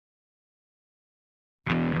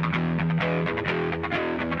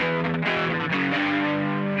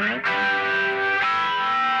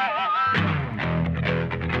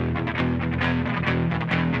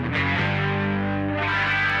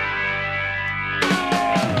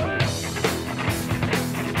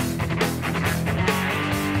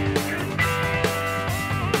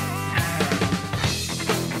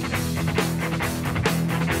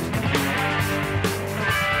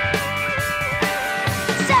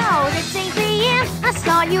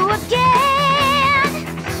saw you again.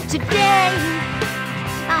 Today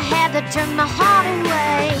I had to turn my heart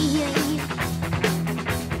away.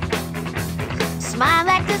 Smile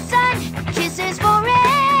like the sun, kisses forever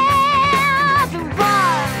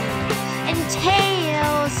run, and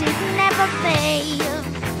tales it never fail.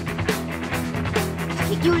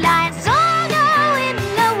 You lying solo in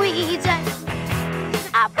the weeds,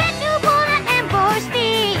 I bet you wanna ambush me.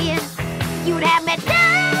 You'd have me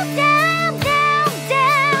down, down, down,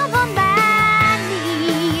 down on my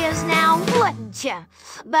knees. Now wouldn't ya,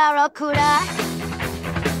 Barracuda?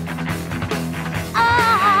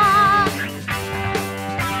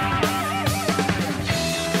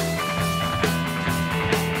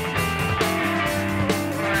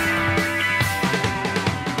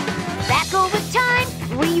 Back over time,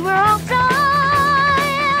 we were all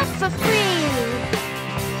done for free.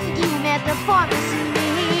 You met the porpoise in me.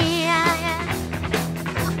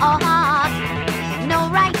 No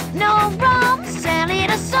right, no wrong, selling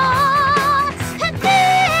a song. And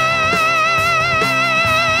then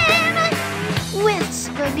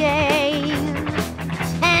whisper game.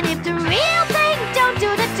 And if the real thing don't do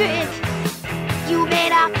the trick, you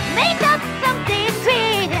better make up something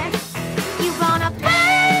quick. You gonna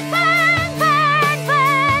burn, burn, burn,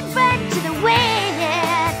 burn, burn to the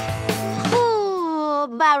wick. Ooh,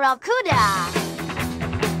 Barracuda.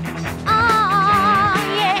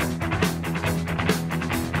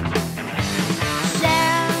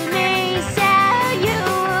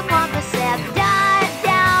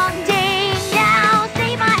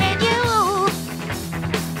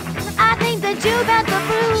 You got the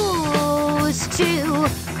blues too.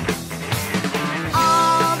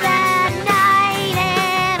 All that night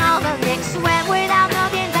and all the next swam without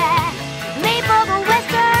looking back. Made for the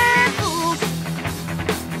western fools.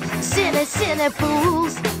 Silly, silly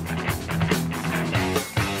fools.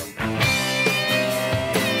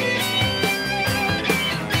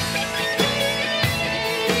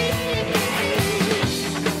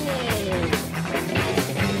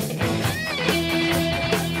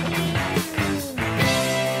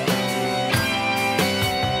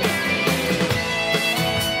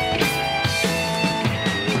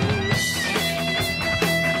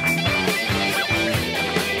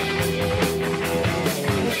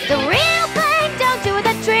 The real thing don't do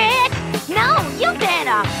the trick. No, you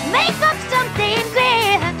better make